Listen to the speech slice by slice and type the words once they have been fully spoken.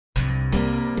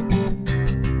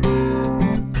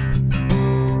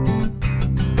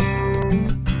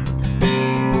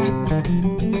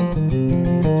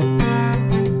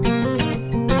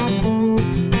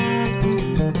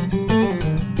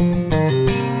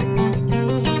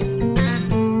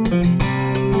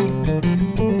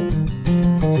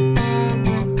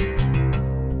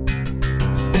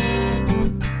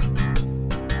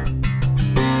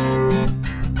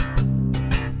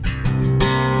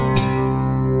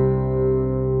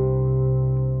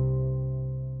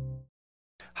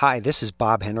Hi, this is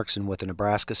Bob Henrickson with the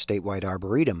Nebraska Statewide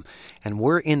Arboretum, and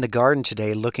we're in the garden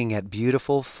today looking at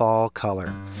beautiful fall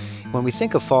color. When we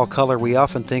think of fall color, we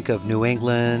often think of New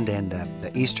England and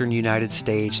the eastern United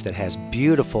States that has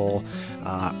beautiful,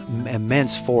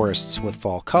 immense forests with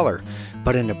fall color.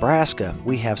 But in Nebraska,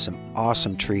 we have some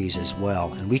awesome trees as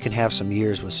well, and we can have some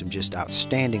years with some just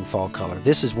outstanding fall color.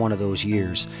 This is one of those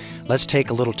years. Let's take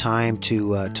a little time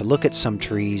to look at some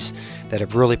trees that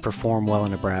have really performed well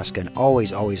in Nebraska and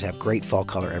always have great fall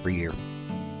color every year.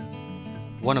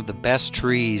 One of the best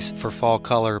trees for fall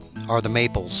color are the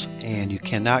maples, and you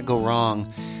cannot go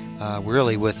wrong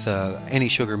really with any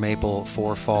sugar maple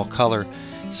for fall color.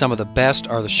 Some of the best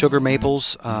are the sugar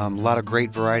maples. A lot of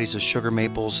great varieties of sugar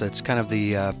maples. It's kind of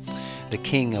the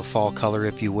king of fall color,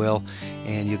 if you will.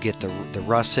 And you get the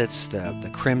russets, the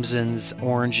crimsons,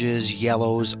 oranges,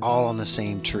 yellows, all on the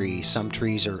same tree. Some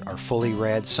trees are fully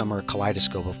red, some are a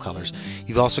kaleidoscope of colors.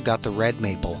 You've also got the red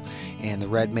maple, and the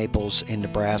red maples in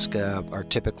Nebraska are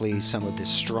typically some of the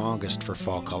strongest for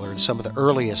fall color and some of the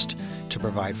earliest to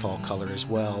provide fall color as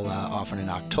well, often in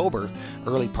October,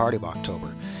 early part of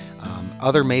October.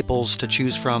 Other maples to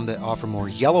choose from that offer more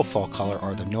yellow fall color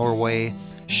are the Norway,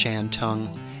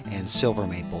 Shantung, and silver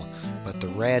maple. But the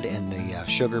red and the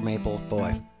sugar maple,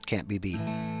 boy, can't be beat.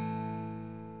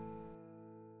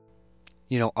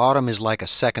 You know, autumn is like a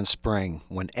second spring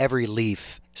when every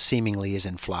leaf seemingly is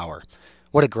in flower.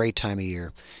 What a great time of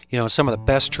year. You know, some of the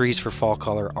best trees for fall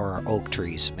color are our oak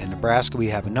trees. In Nebraska, we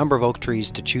have a number of oak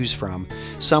trees to choose from,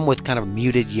 some with kind of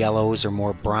muted yellows or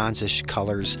more bronzish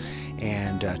colors,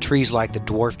 and trees like the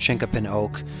dwarf chinkapin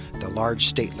oak, the large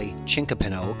stately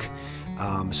chinkapin oak,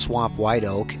 swamp white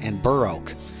oak, and bur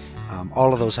oak.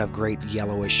 All of those have great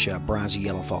yellowish, bronzy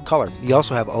yellow fall color. You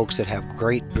also have oaks that have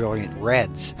great brilliant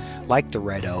reds, like the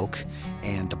red oak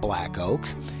and the black oak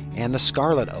and the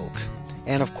scarlet oak.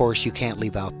 And of course, you can't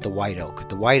leave out the white oak.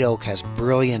 The white oak has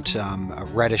brilliant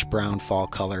reddish brown fall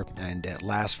color, and it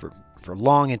lasts for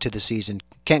long into the season.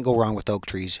 Can't go wrong with oak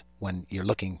trees when you're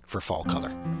looking for fall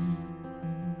color.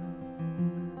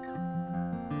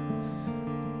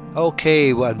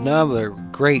 Okay, well, another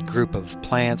great group of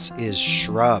plants is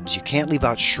shrubs. You can't leave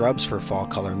out shrubs for fall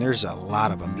color, and there's a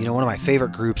lot of them. You know, one of my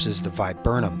favorite groups is the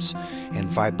viburnums. And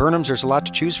viburnums, there's a lot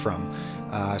to choose from.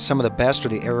 Some of the best are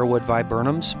the arrowwood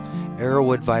viburnums.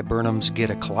 Arrowwood viburnums get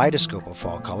a kaleidoscope of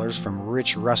fall colors, from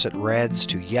rich russet reds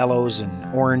to yellows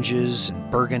and oranges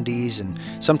and burgundies, and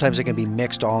sometimes they can be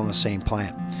mixed all in the same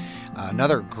plant.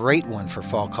 Another great one for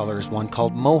fall color is one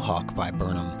called Mohawk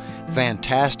viburnum.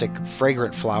 Fantastic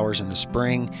fragrant flowers in the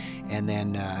spring, and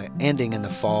then ending in the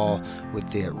fall with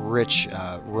the rich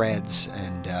reds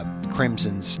and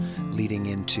crimsons leading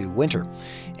into winter.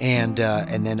 And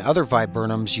then other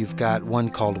viburnums, you've got one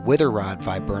called witherrod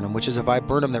viburnum, which is a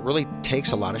viburnum that really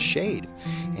takes a lot of shade.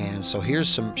 And so here's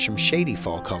some shady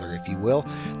fall color, if you will.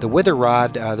 The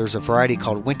witherrod, there's a variety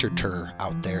called wintertur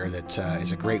out there that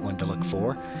is a great one to look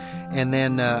for. And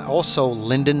then also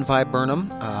linden viburnum.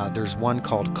 There's one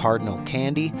called cardinal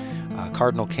candy.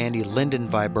 Cardinal candy linden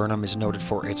viburnum is noted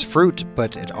for its fruit,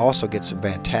 but it also gets some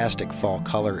fantastic fall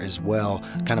color as well,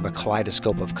 kind of a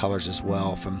kaleidoscope of colors as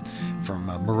well, from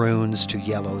maroons to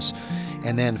yellows.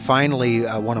 And then finally,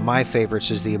 one of my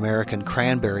favorites is the American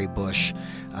cranberry bush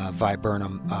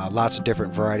viburnum. Lots of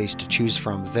different varieties to choose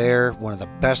from there. One of the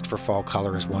best for fall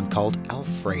color is one called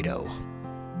Alfredo.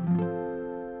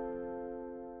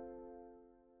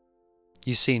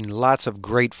 You've seen lots of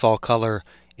great fall color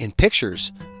in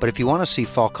pictures, but if you want to see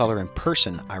fall color in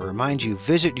person, I remind you,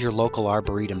 visit your local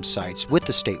arboretum sites with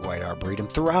the Statewide Arboretum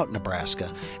throughout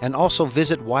Nebraska, and also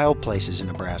visit wild places in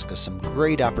Nebraska. Some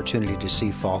great opportunity to see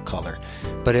fall color.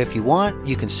 But if you want,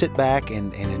 you can sit back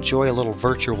and enjoy a little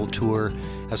virtual tour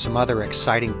of some other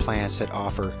exciting plants that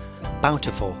offer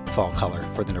bountiful fall color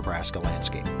for the Nebraska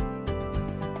landscape.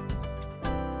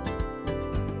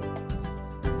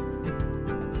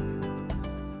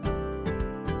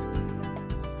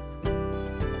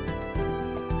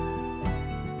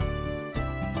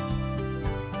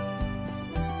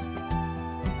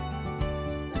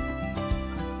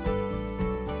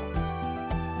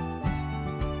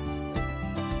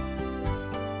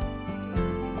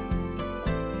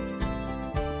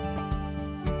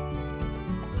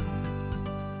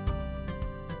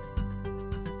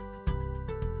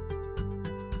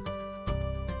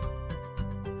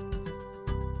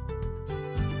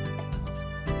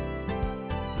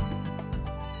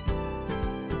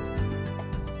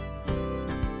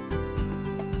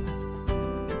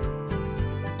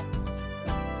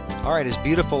 All right, as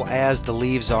beautiful as the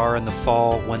leaves are in the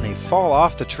fall, when they fall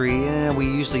off the tree, we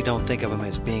usually don't think of them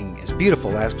as being as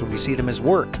beautiful as we see them as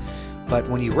work. But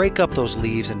when you rake up those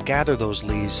leaves and gather those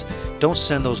leaves, don't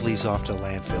send those leaves off to the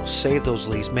landfill. Save those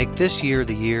leaves. Make this year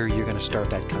the year you're going to start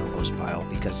that compost pile,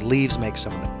 because leaves make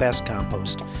some of the best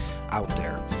compost out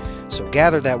there. So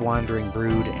gather that wandering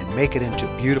brood and make it into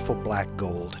beautiful black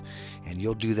gold, and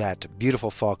you'll do that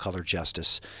beautiful fall color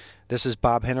justice. This is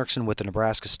Bob Henrickson with the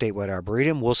Nebraska Statewide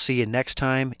Arboretum. We'll see you next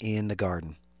time in the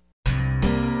garden.